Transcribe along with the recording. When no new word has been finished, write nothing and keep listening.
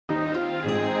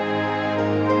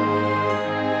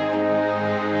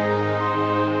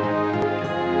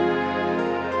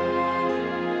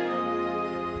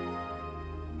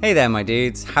Hey there my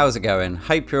dudes, how's it going?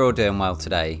 Hope you're all doing well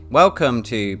today. Welcome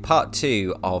to part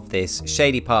 2 of this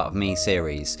Shady Part of Me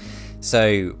series.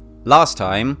 So last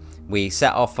time we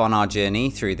set off on our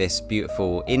journey through this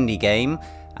beautiful indie game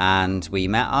and we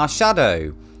met our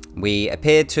shadow. We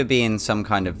appeared to be in some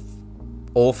kind of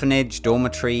orphanage,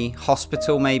 dormitory,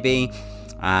 hospital maybe,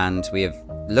 and we are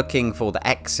looking for the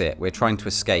exit. We're trying to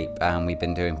escape and we've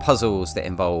been doing puzzles that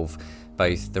involve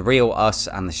both the real us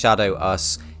and the shadow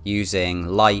us, using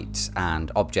light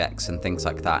and objects and things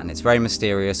like that, and it's very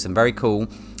mysterious and very cool,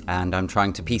 and I'm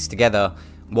trying to piece together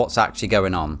what's actually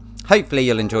going on. Hopefully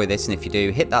you'll enjoy this, and if you do,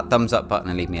 hit that thumbs up button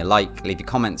and leave me a like, leave your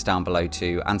comments down below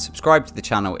too, and subscribe to the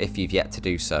channel if you've yet to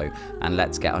do so, and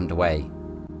let's get underway.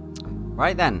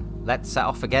 Right then, let's set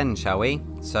off again, shall we?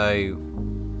 So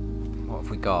what have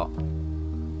we got?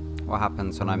 What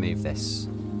happens when I move this?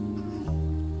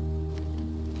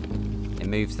 It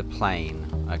moves the plane.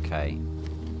 Okay.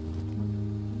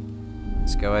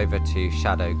 Let's go over to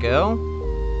Shadow Girl.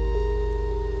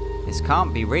 This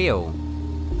can't be real.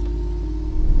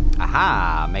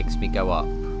 Aha! Makes me go up.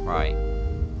 Right.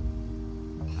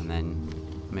 And then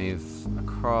move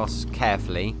across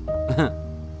carefully. And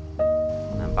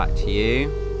then back to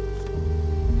you.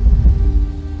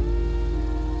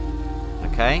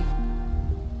 Okay.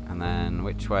 And then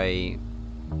which way?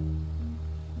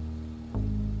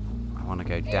 I want to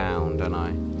go down, don't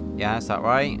I? Yeah, is that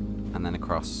right? And then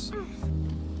across.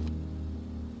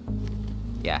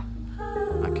 Yeah.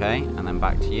 Okay, and then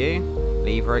back to you.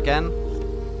 Lever again.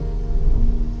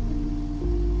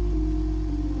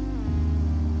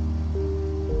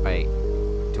 Wait.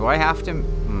 Do I have to...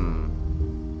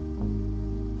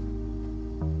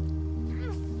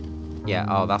 Yeah,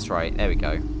 oh, that's right. There we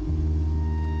go.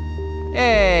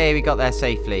 Hey, we got there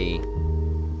safely.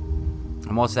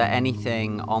 And was there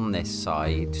anything on this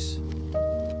side?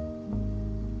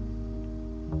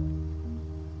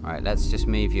 Alright, let's just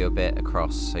move you a bit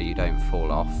across so you don't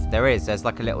fall off. There's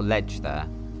like a little ledge there.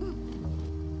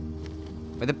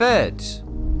 With a bird.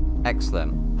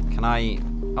 Excellent. Can I...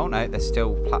 Oh no, there's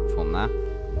still a platform there.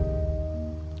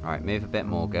 Alright, move a bit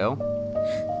more, girl.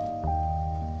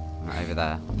 Right, over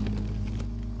there.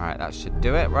 Alright, that should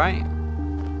do it, right?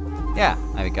 Yeah,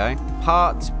 there we go.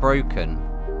 Parts broken.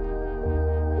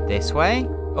 This way?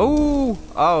 Oh!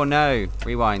 Oh no.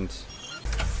 Rewind.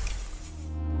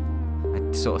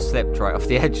 Sort of slipped right off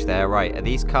the edge there. Right, are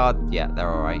these cards? Yeah, they're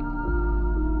alright.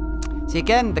 See,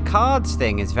 again, the cards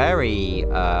thing is very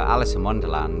Alice in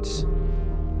Wonderland.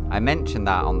 I mentioned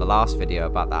that on the last video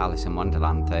about the Alice in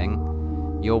Wonderland thing.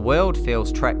 Your world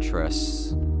feels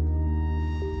treacherous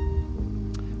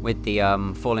with the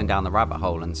falling down the rabbit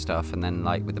hole and stuff, and then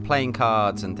like with the playing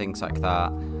cards and things like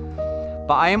that.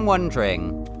 But I am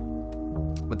wondering,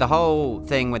 with the whole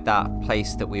thing with that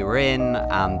place that we were in,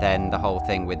 and then the whole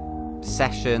thing with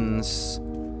sessions,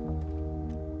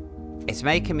 it's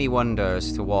making me wonder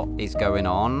as to what is going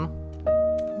on.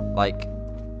 Like,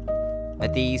 are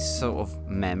these sort of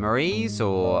memories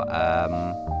or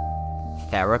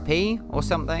therapy or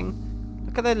something?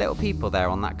 Look at the little people there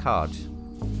on that card.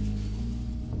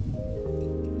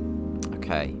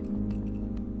 Okay,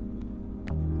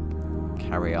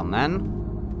 carry on then.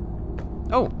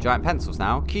 Oh, giant pencils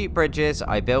now. Cute bridges,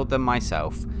 I build them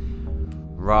myself.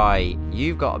 Right,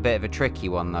 you've got a bit of a tricky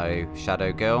one though,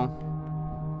 Shadow Girl.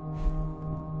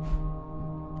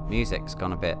 Music's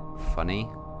gone a bit funny.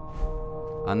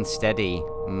 Unsteady.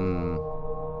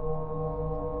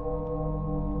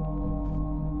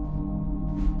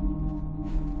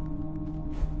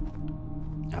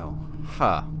 Oh,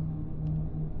 huh.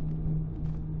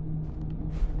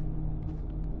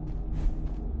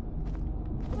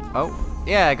 Oh,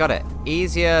 yeah, I got it.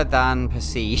 Easier than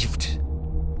perceived.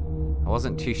 I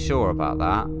wasn't too sure about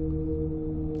that.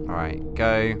 Alright,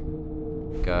 go.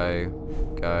 Go.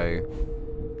 Go.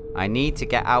 I need to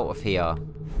get out of here.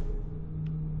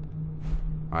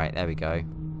 Alright, there we go.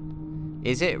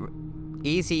 Is it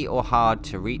easy or hard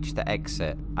to reach the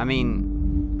exit? I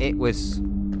mean, it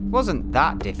wasn't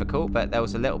that difficult, but there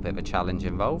was a little bit of a challenge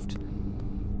involved.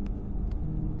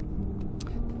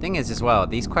 Thing is as well,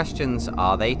 these questions,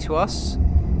 are they to us?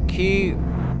 Cute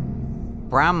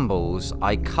brambles,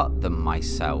 I cut them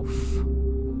myself.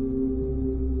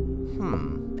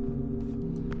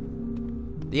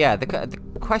 Yeah, the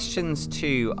questions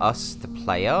to us, the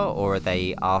player, or are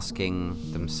they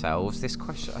asking themselves this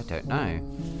question? I don't know.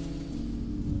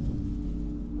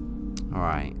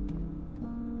 Alright.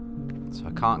 So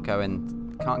I can't go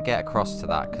in, can't get across to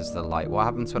that because of the light. What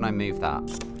happens when I move that?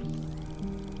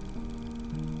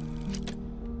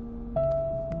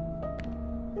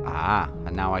 Ah,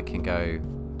 and now I can go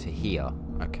to here.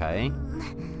 Okay.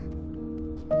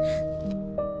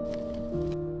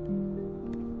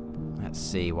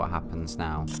 see what happens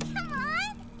now. Come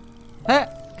on! Hey,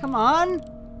 come on!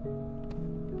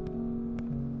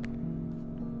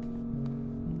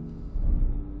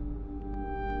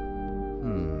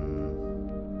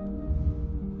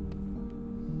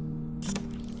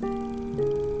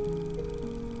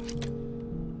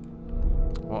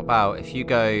 What about if you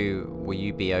go, will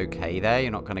you be okay there?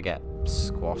 You're not going to get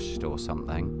squashed or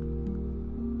something.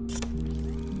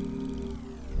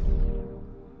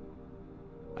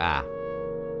 Ah.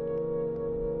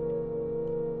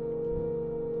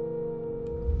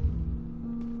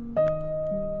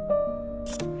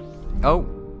 Oh.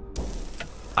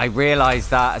 I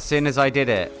realized that as soon as I did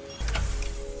it.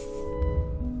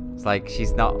 It's like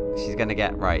she's going to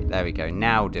get, right, there we go.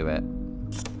 Now do it.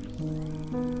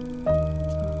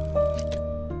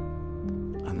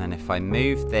 And then if I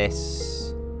move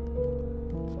this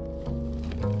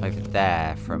over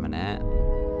there for a minute.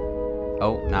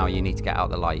 Oh, now you need to get out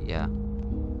the light, yeah.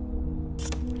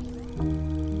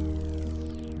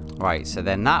 Right, so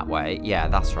then that way, yeah,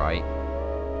 that's right.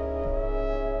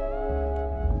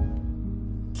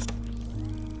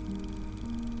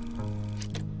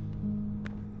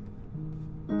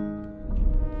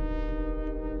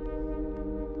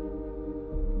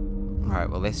 Right,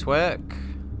 will this work?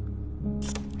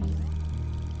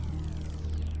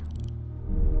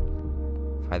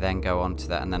 If I then go onto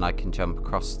that and then I can jump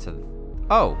across to...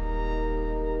 Oh!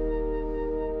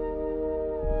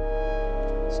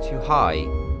 It's too high.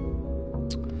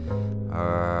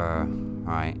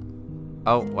 Right.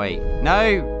 Oh, wait.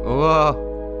 No! Whoa!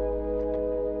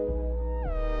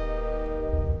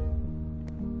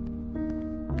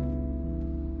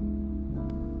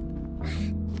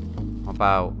 What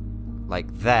about, like,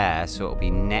 there, so it'll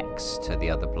be next to the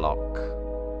other block?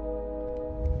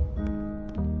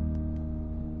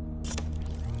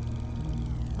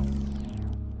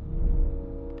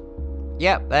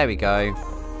 Yep, there we go.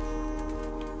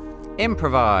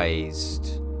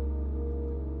 Improvised.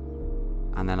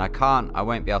 And then I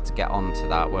won't be able to get onto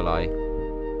that, will I?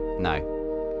 No.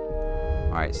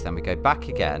 Alright, so then we go back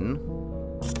again.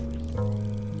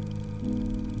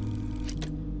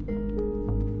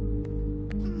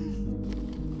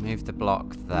 Move the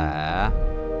block there.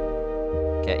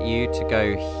 Get you to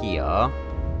go here.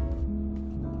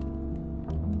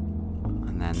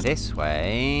 And then this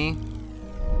way.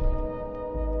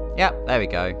 Yep, there we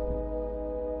go.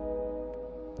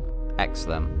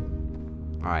 Excellent.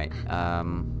 Right,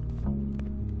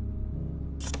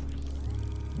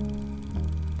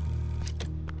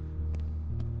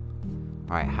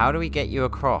 Right, how do we get you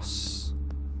across?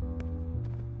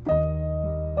 Mind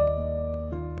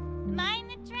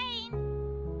the train.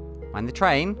 Mind the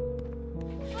train?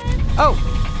 Oh!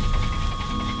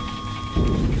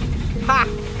 Ha!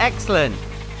 Excellent!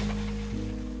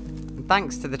 And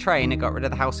thanks to the train, it got rid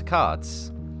of the house of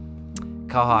cards.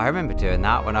 God, I remember doing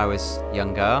that when I was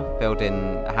younger,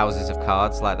 building houses of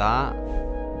cards like that.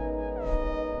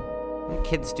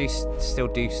 Kids still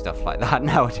do stuff like that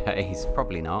nowadays.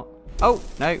 Probably not. Oh,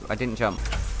 no, I didn't jump.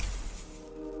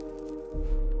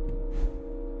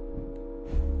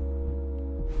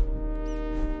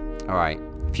 Alright.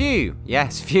 Phew!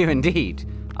 Yes, phew indeed.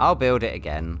 I'll build it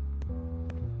again.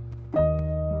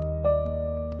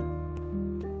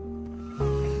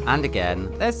 And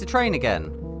again. There's the train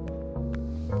again.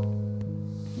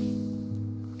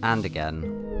 And again.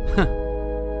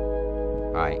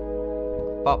 Right.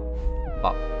 Bop.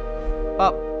 Bop.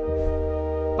 Bop.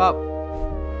 Bop.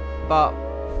 Bop.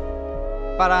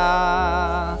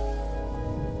 Ba-da!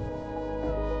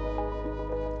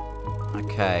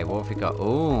 Okay, what have we got?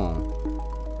 Ooh.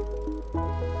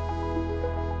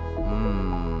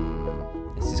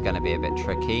 This is going to be a bit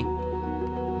tricky.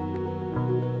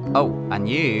 Oh, and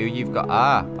you've got...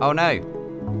 Ah. Oh, no.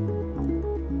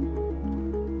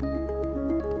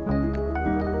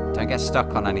 Don't get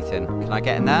stuck on anything. Can I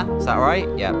get in there? Is that right?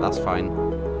 Yeah, that's fine.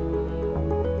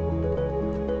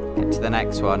 Get to the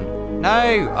next one.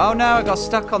 No! Oh no, I got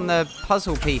stuck on the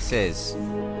puzzle pieces.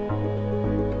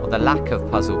 Or the lack of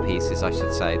puzzle pieces, I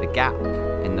should say. The gap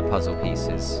in the puzzle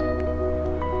pieces.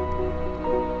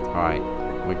 Alright,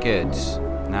 we're good.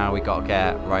 Now we got to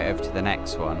get right over to the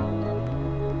next one.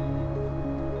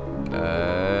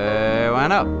 Go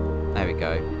and up. There we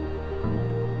go.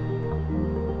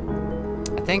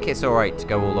 I think it's alright to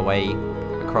go all the way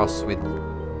across with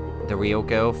the real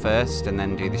girl first and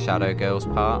then do the shadow girl's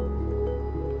part.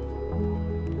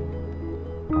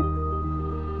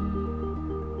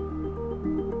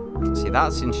 See,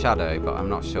 that's in shadow, but I'm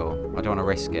not sure. I don't want to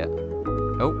risk it.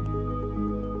 Oh.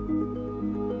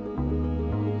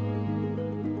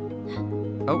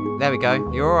 Oh, there we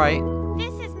go. You're alright.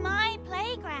 This is my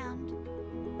playground.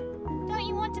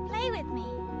 want to play with me?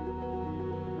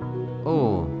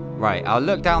 Oh, right. I'll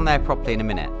look down there properly in a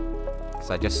minute. Because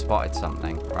I just spotted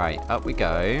something. Right, up we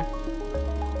go.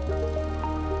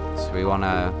 So we want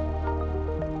to...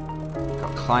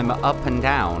 got to climb up and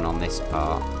down on this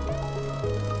part.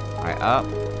 Right, up.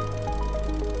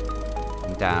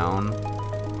 And down.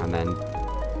 And then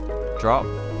drop.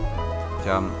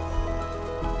 Jump.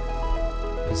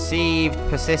 Perceived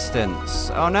persistence.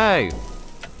 Oh no!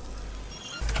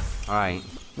 Alright.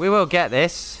 We will get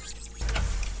this.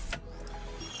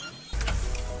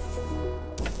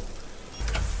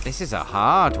 This is a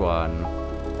hard one.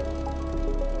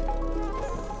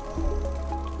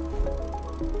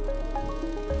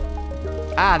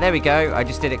 Ah, there we go. I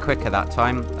just did it quicker that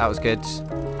time. That was good.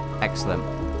 Excellent.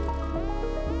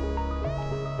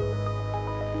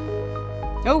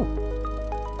 Oh!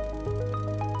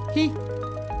 Hee!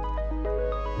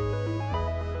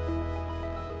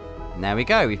 And there we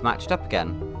go. We've matched up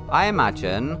again. I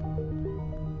imagine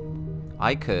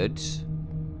I could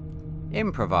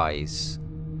improvise.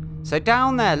 So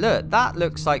down there, look, that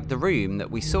looks like the room that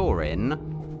we saw in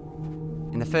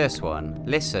the first one.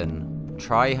 Listen,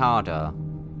 try harder.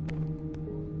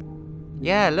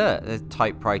 Yeah, look, there's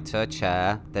typewriter,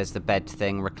 chair, there's the bed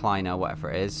thing, recliner,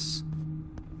 whatever it is.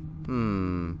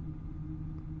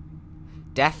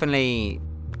 Definitely,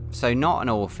 so not an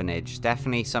orphanage,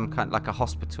 definitely some kind, like a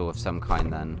hospital of some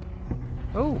kind then.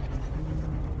 Oh.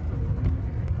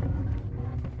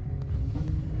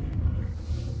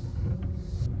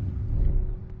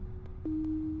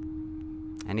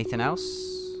 Anything else?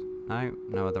 No,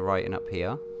 no other writing up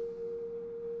here.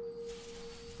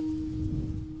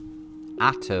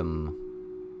 Atom.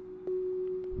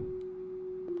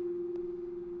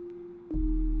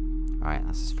 Right,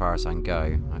 that's as far as I can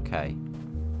go. Okay.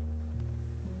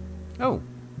 Oh.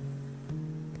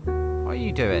 What are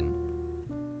you doing?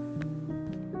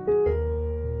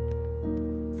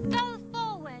 Go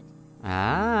forward.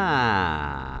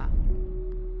 Ah.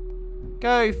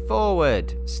 Go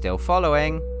forward. Still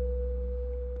following.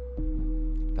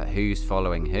 But who's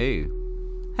following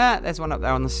who? Ha, there's one up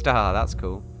there on the star. That's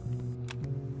cool.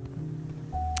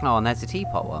 Oh, and there's a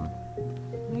teapot one.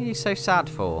 What are you so sad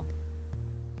for?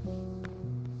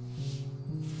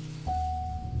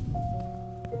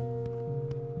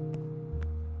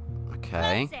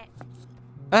 Okay.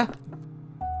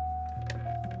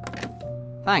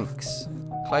 Thanks.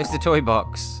 Close the toy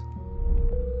box.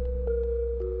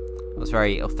 That was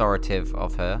very authoritative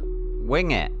of her.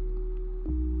 Wing it.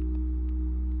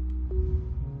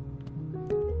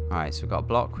 Alright, so we've got a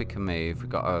block we can move. We've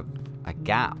got a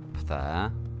gap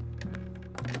there.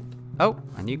 Oh,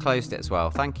 and you closed it as well.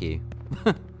 Thank you.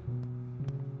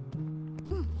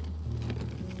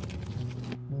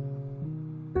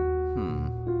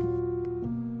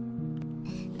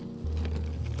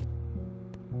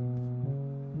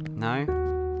 No?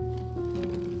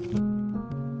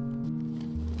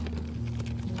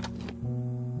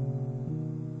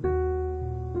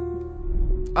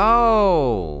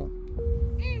 Oh!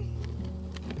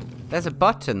 There's a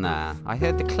button there. I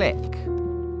heard the click.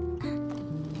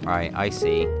 Right, I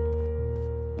see.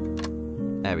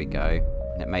 There we go.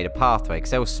 And it made a pathway.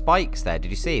 Because there were spikes there.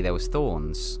 Did you see? There was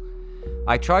thorns.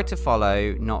 I tried to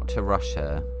follow, not to rush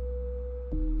her.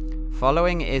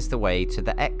 Following is the way to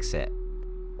the exit.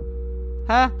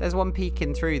 Huh? There's one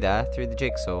peeking through there, through the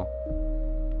jigsaw.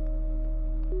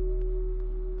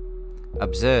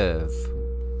 Observe.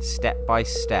 Step by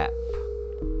step.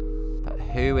 But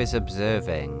who is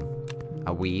observing?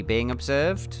 Are we being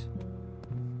observed?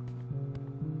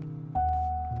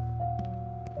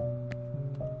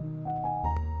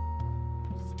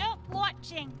 Stop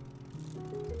watching.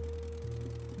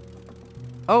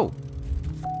 Oh.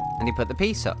 And he put the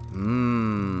piece up.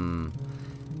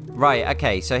 Right,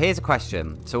 okay, so here's a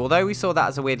question. So although we saw that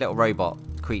as a weird little robot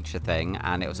creature thing,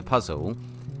 and it was a puzzle,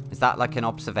 is that like an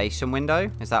observation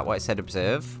window? Is that what it said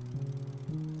observe?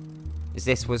 Was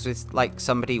this like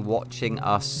somebody watching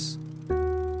us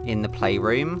in the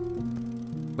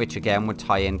playroom? Which again would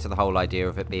tie into the whole idea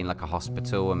of it being like a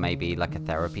hospital and maybe like a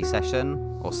therapy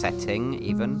session or setting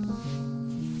even.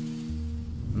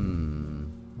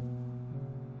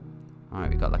 Alright,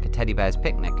 we've got like a teddy bear's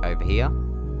picnic over here.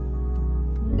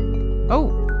 Oh!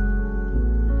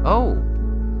 Oh!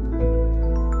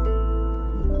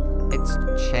 It's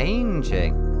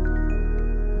changing.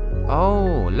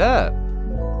 Oh, look!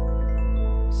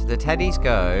 So the teddies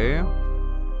go,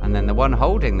 and then the one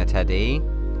holding the teddy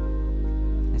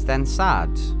is then sad.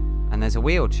 And there's a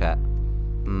wheelchair.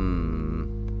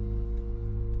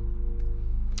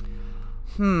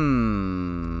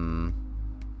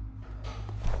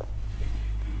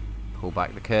 Pull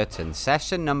back the curtain.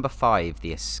 Session number 5,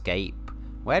 the escape.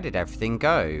 Where did everything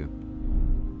go?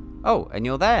 Oh, and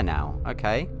you're there now.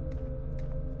 Okay.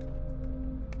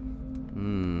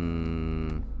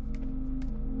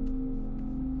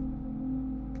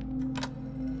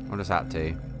 What does that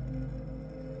do?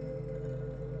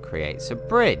 Creates a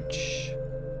bridge.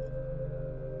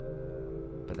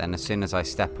 But then as soon as I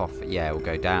step off, yeah, it will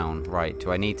go down. Right,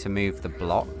 do I need to move the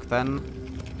block then?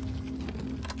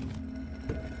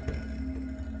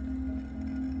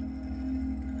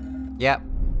 Yep.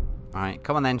 Alright,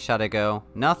 come on then, Shadow Girl.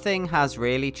 Nothing has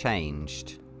really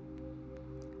changed.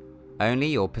 Only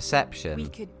your perception. We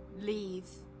could leave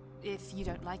if you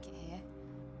don't like it here.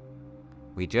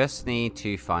 We just need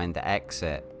to find the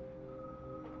exit.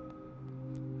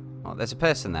 Oh, there's a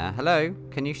person there. Hello,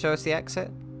 can you show us the exit?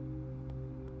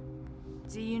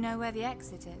 Do you know where the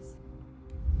exit is?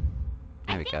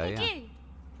 There we go, I yeah. do.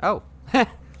 Oh.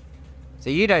 So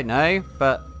you don't know,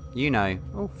 but you know.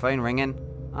 Oh, phone ringing.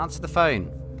 Answer the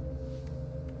phone.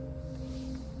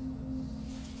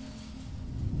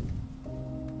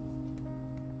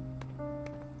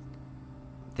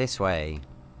 This way.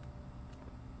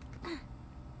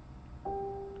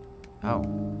 Oh.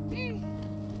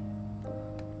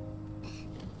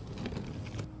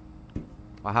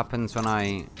 What happens when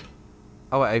I...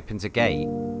 Oh, it opens a gate.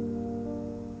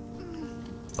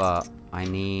 But I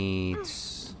need...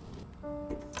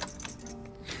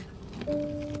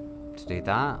 to do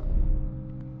that.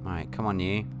 Alright, come on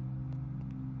you.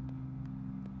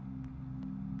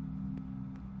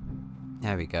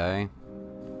 There we go.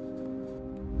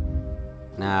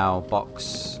 Now,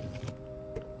 box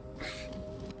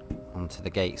onto the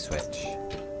gate switch.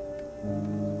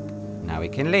 Now we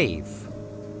can leave.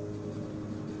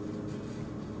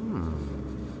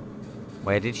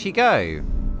 Where did she go?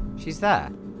 She's there.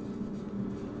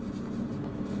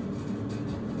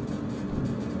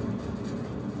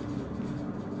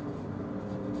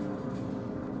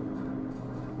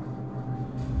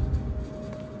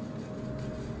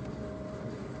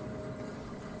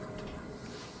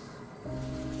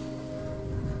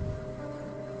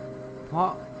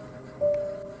 What?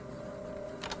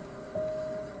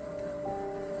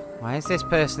 Why is this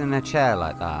person in a chair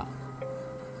like that?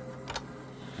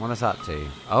 What does that do?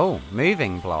 Oh,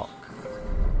 moving block.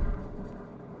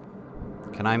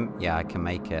 Can I... Yeah, I can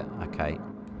make it. Okay.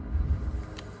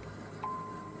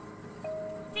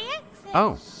 The exit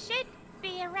Oh. should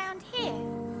be around here.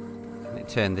 And it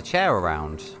turned the chair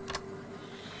around.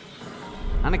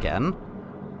 And again.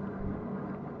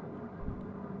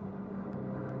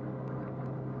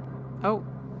 Oh,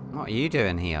 what are you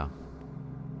doing here?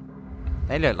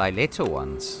 They look like little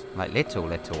ones. Like little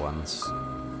ones.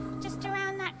 Just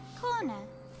around that corner.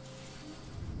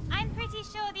 I'm pretty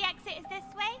sure the exit is this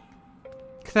way.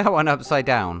 That one upside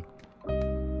down.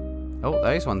 Oh,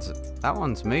 those ones... That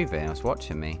one's moving. It's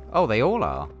watching me. Oh, they all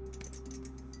are.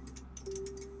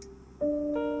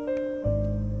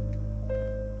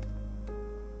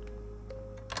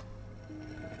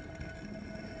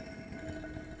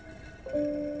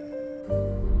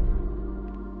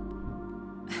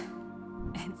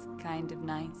 It's kind of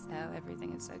nice how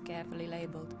everything is so carefully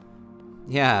labeled.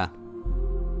 Yeah.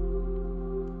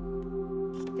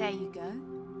 There you go.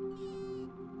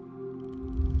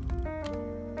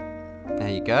 There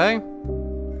you go.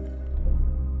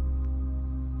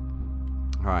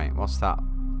 Right, what's that?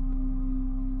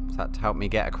 Is that to help me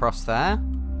get across there?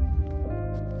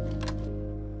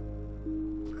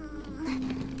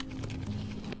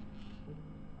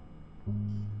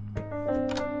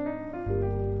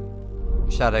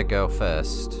 Shadow Girl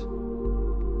first.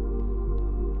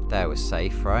 There was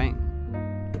safe, right?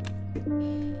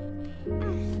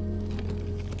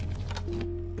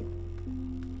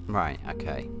 Right,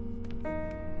 okay.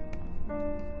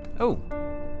 Oh.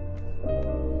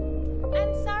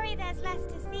 I'm sorry there's less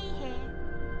to see here.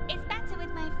 It's better with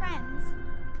my friends.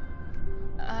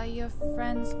 Are your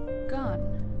friends gone?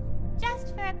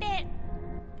 Just for a bit.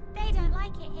 They don't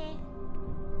like it here.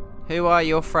 Who are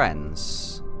your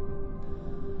friends?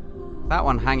 That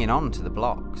one hanging on to the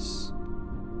blocks.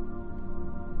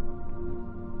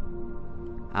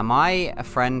 Am I a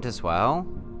friend as well?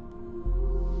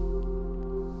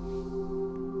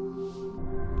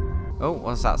 Oh,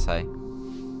 what does that say?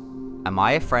 Am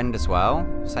I a friend as well?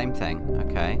 Same thing,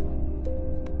 okay.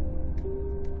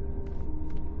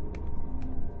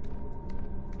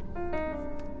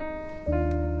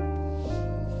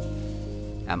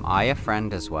 Am I a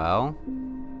friend as well?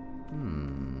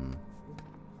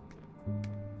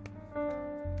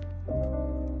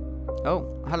 Oh,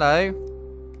 hello.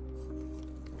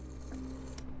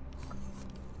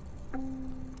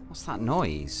 What's that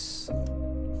noise?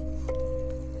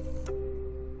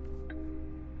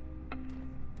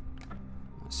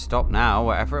 Stop now,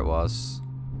 whatever it was.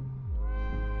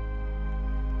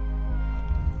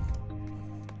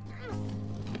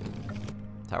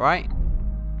 Is that right?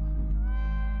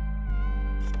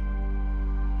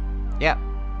 Yep.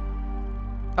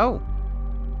 Oh.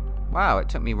 Wow, it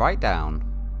took me right down.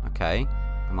 Okay.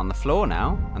 I'm on the floor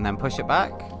now, and then push it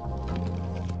back.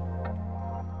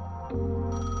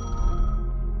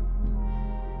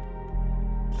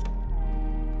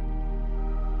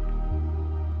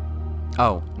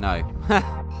 Oh, no.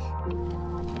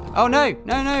 Oh, no!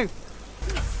 No, no!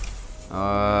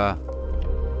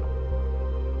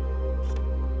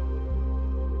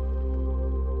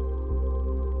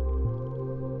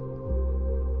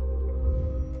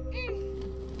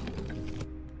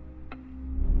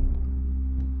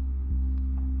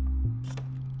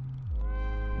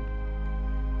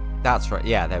 That's right.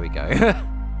 Yeah, there we go.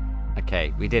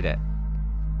 Okay, we did it.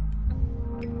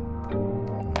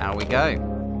 Now we go.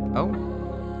 Oh.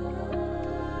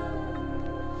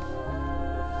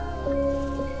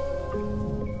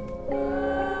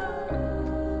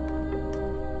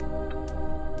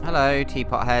 Hello,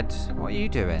 Teapot Head. What are you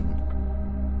doing?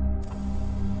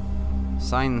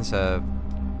 Signs are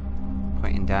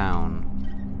pointing down.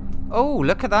 Oh,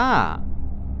 look at that.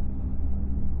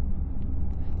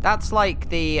 That's like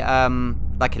the,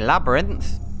 like a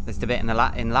labyrinth. There's the bit in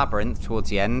the in Labyrinth towards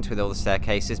the end with all the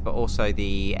staircases, but also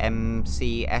the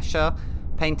MC Escher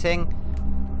painting.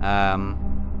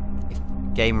 If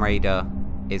Game Raider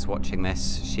is watching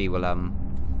this, she will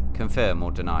confirm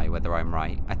or deny whether I'm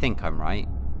right. I think I'm right.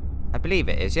 I believe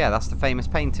it is. Yeah, that's the famous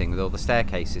painting with all the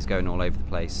staircases going all over the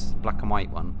place. Black and white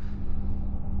one.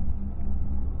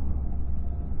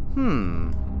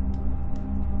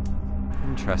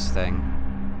 Interesting.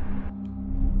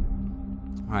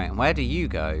 Right, and where do you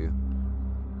go?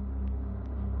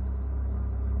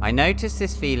 I notice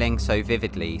this feeling so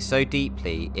vividly, so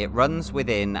deeply, it runs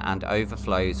within and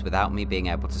overflows without me being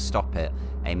able to stop it.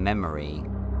 A memory.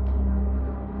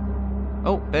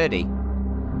 Oh, birdie.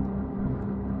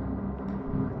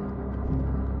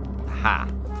 Ha.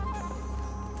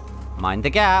 Mind the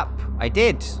gap. I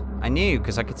did. I knew,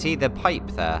 because I could see the pipe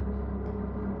there.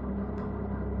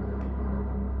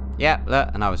 Yeah,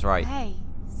 look, and I was right. Hey,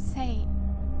 say,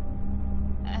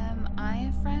 am I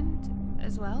a friend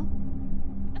as well?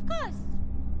 Of course.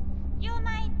 You're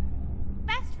my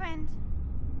best friend.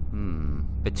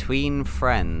 Between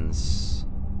friends.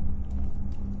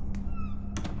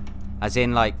 As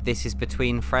in, like, this is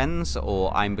between friends,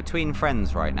 or I'm between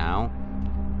friends right now.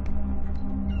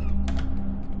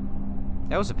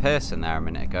 There was a person there a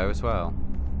minute ago as well.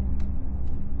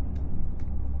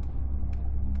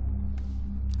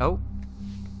 Oh.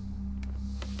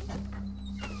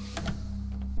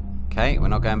 Okay, we're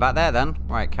not going back there then.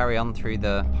 Right, carry on through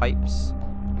the pipes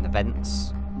and the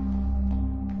vents.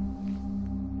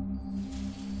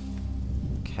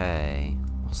 Okay.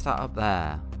 What's that up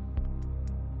there?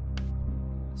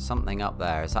 Something up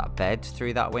there. Is that a bed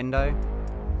through that window?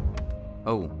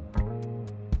 Oh.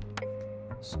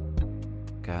 What's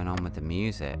going on with the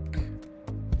music?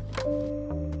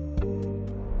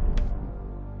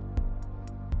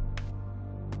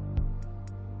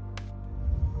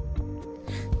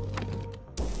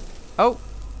 Oh!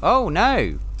 Oh,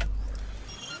 no!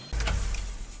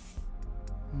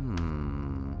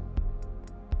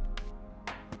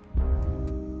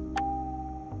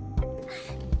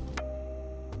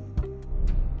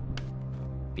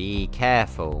 Be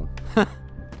careful.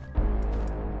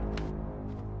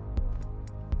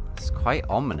 It's quite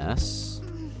ominous.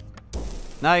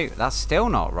 No, that's still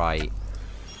not right.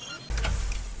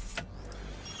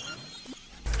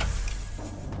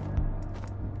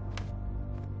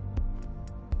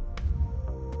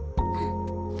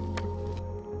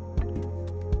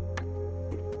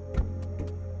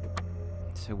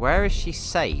 So where is she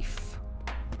safe?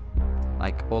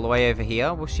 Like all the way over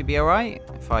here? Will she be alright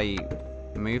if I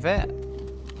move it?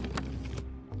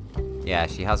 Yeah,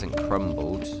 she hasn't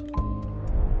crumbled.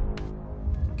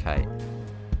 Okay.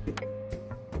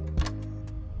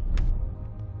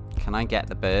 Can I get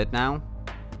the bird now?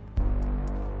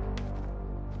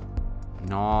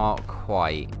 Not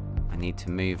quite. I need to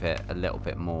move it a little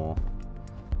bit more.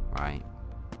 Right.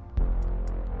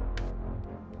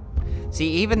 See,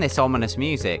 even this ominous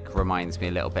music reminds me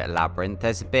a little bit of Labyrinth.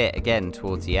 There's a bit, again,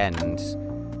 towards the end,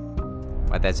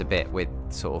 where there's a bit with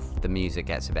sort of the music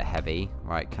gets a bit heavy.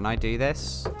 Right, can I do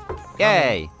this?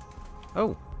 Yay!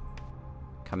 Oh.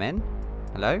 Come in.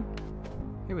 Hello?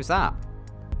 Who was that?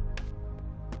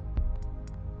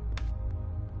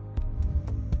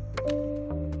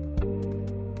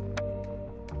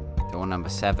 Or number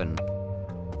 7.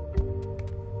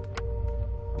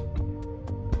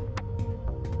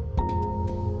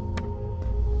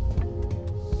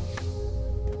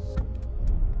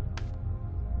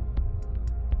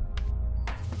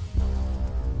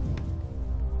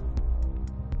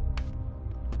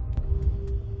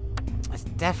 It's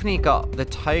definitely got, the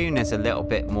tone is a little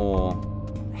bit more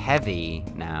heavy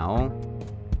now.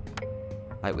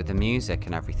 Like with the music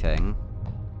and everything.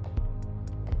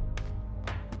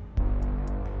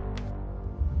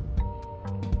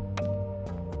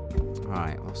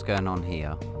 Right, what's going on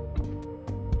here?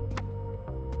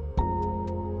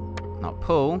 Not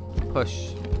pull,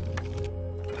 push.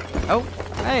 Oh,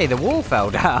 hey, the wall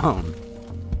fell down.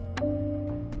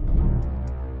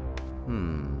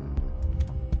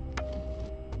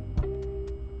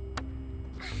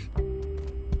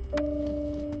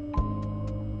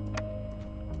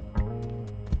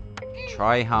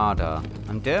 Try harder.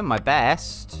 I'm doing my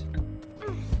best.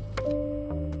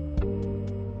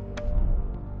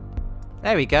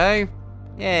 There we go.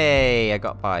 Yay, I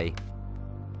got by.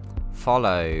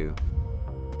 Follow.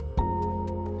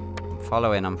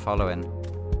 I'm following.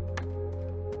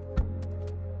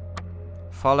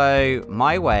 Follow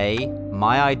my way,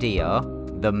 my idea,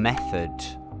 the method.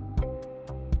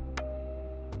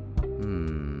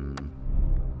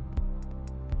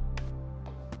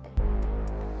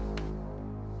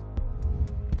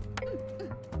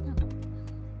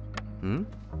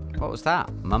 What was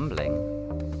that? Mumbling.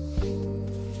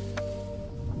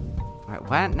 Right,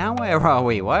 where are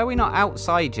we? Why are we not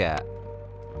outside yet?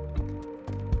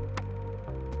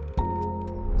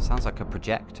 Sounds like a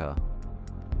projector.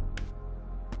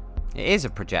 It is a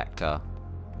projector.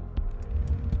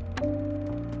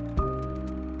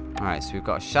 Alright, so we've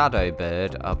got a shadow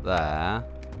bird up there.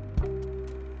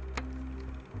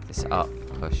 This up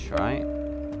push, right?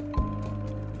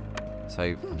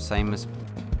 So, same as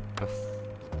before.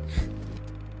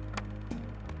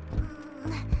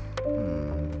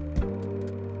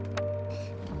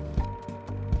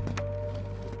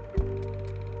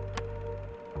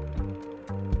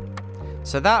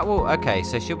 So that will... Okay,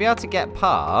 so she'll be able to get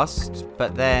past,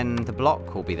 but then the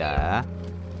block will be there.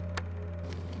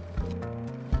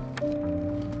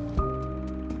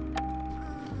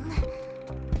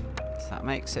 So that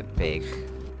makes it big.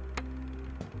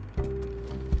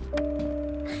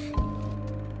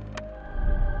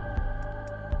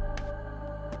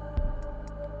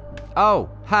 Oh!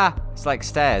 Ha! It's like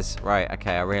stairs. Right,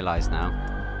 okay, I realise now.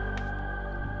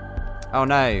 Oh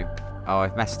no! Oh,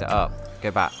 I've messed it up. Go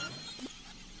back.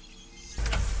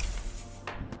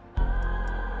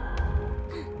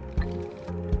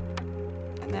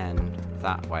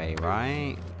 That way,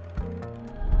 right?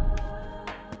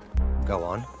 Go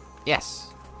on.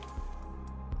 Yes.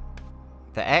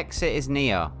 The exit is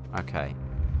near. Okay.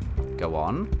 Go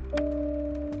on.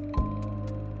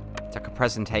 It's like a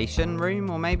presentation room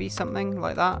or maybe something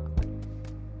like that.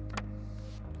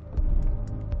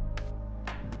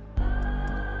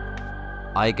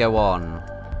 I go on.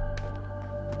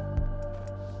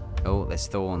 Oh, there's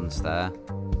thorns there.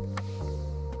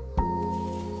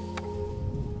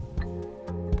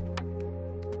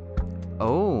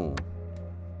 Oh.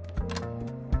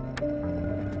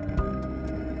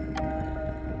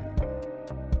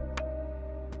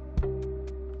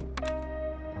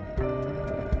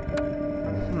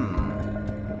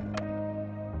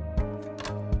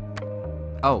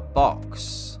 Oh,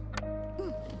 box.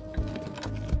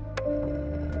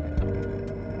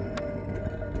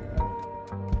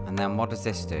 And then what does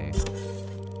this do?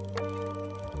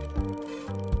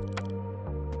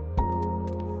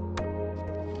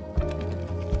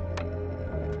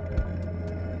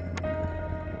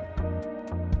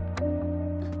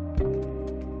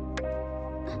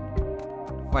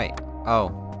 Wait, oh.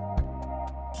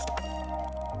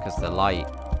 Because the light.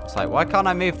 It's like, why can't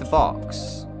I move the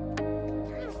box?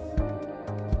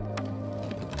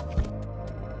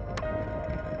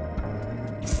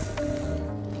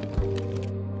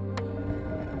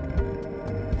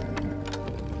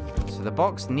 So the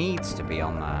box needs to be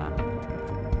on there.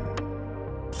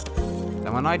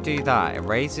 And when I do that, it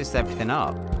raises everything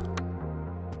up.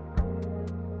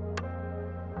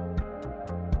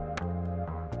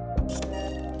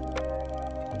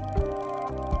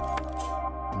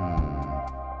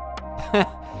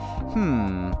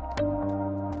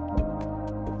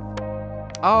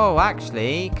 Oh,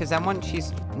 actually, because then once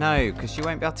she's... No, because she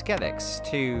won't be able to get it. It's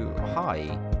too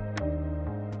high.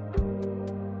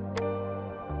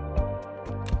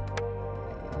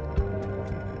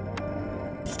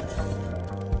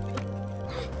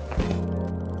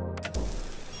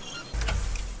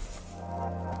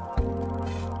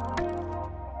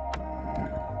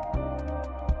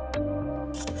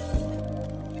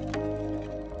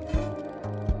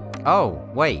 Oh,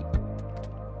 wait.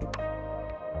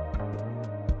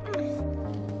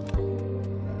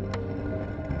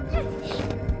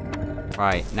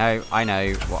 Right, no, I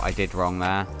know what I did wrong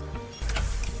there.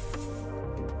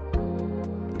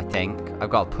 I think. I've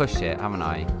got to push it, haven't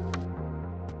I?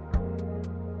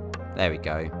 There we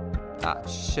go. That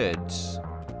should...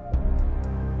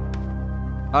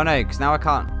 Oh no, because now I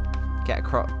can't get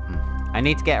across. I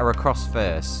need to get her across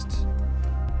first.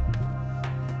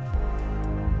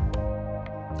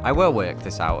 I will work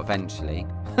this out eventually.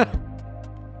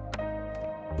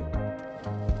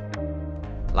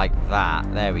 Like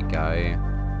that. There we go.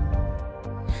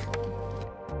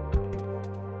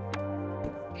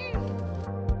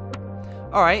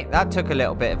 Alright, that took a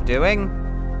little bit of doing.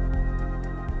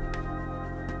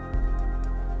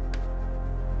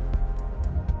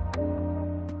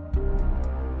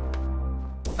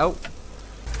 Oh.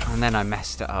 And then I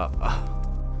messed it up. Oh.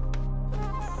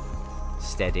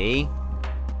 Steady.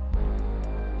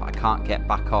 But I can't get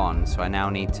back on, so I now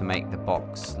need to make the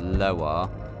box lower.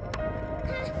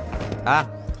 Ah.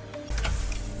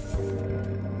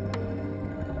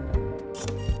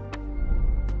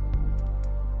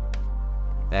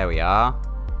 There we are.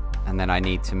 And then I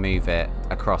need to move it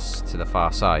across to the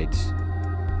far side.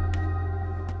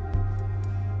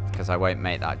 Because I won't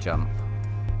make that jump.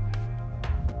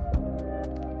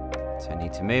 So I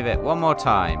need to move it one more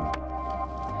time.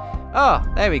 Oh,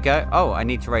 there we go. Oh, I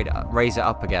need to raise it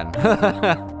up again.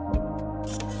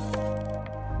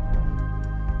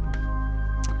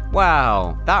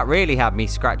 Wow, that really had me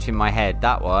scratching my head,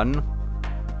 that one.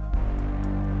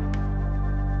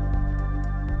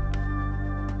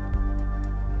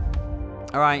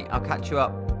 Alright, I'll catch you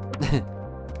up.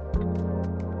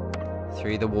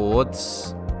 Through the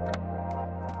wards.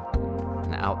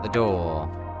 And out the door.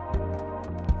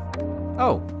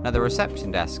 Oh, another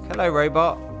reception desk. Hello,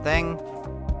 robot thing.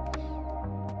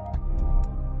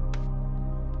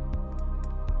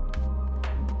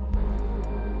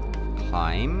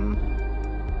 Climb.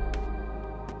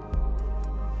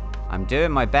 I'm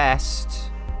doing my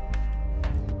best.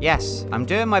 Yes, I'm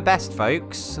doing my best,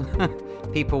 folks.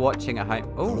 People watching at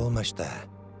home. Oh, we're almost there.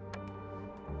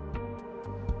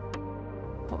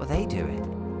 What were they doing?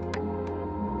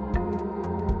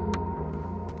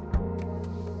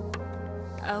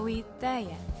 Are we there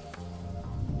yet?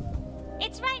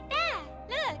 It's right there.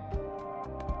 Look.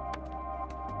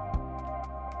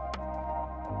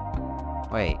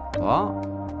 Wait, what?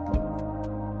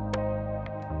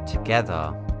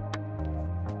 Together.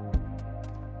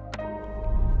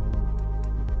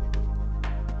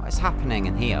 What is happening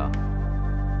in here?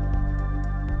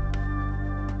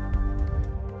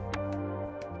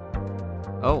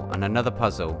 Oh, and another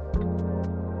puzzle.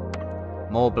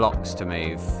 More blocks to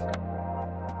move.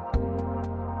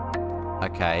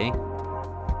 Okay.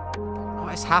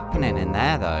 What is happening in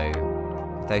there, though?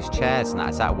 Those chairs and that.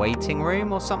 Is that a waiting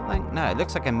room or something? No, it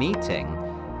looks like a meeting.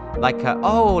 Like a...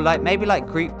 Oh, like maybe like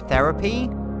group therapy?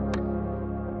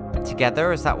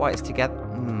 Together? Is that why it's together?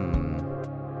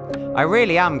 I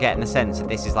really am getting the sense that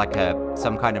this is like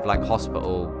some kind of like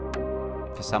hospital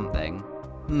for something.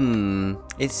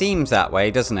 It seems that way,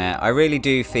 doesn't it? I really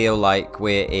do feel like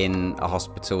we're in a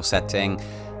hospital setting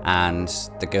and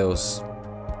the girl's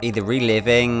either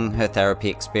reliving her therapy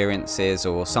experiences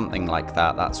or something like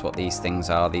that. That's what these things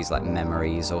are, these like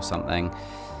memories or something.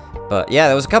 But yeah,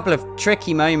 there was a couple of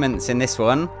tricky moments in this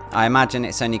one. I imagine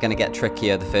it's only going to get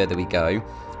trickier the further we go.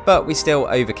 But we still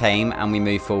overcame and we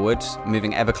move forward,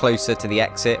 moving ever closer to the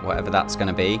exit, whatever that's going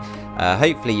to be.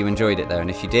 Hopefully you enjoyed it though,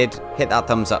 and if you did, hit that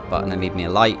thumbs up button and leave me a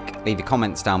like. Leave your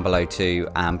comments down below too,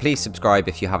 and please subscribe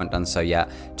if you haven't done so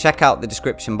yet. Check out the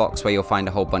description box where you'll find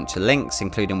a whole bunch of links,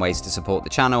 including ways to support the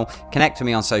channel, connect with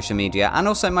me on social media, and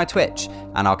also my Twitch.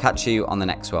 And I'll catch you on the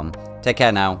next one. Take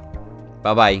care now.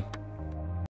 Bye bye.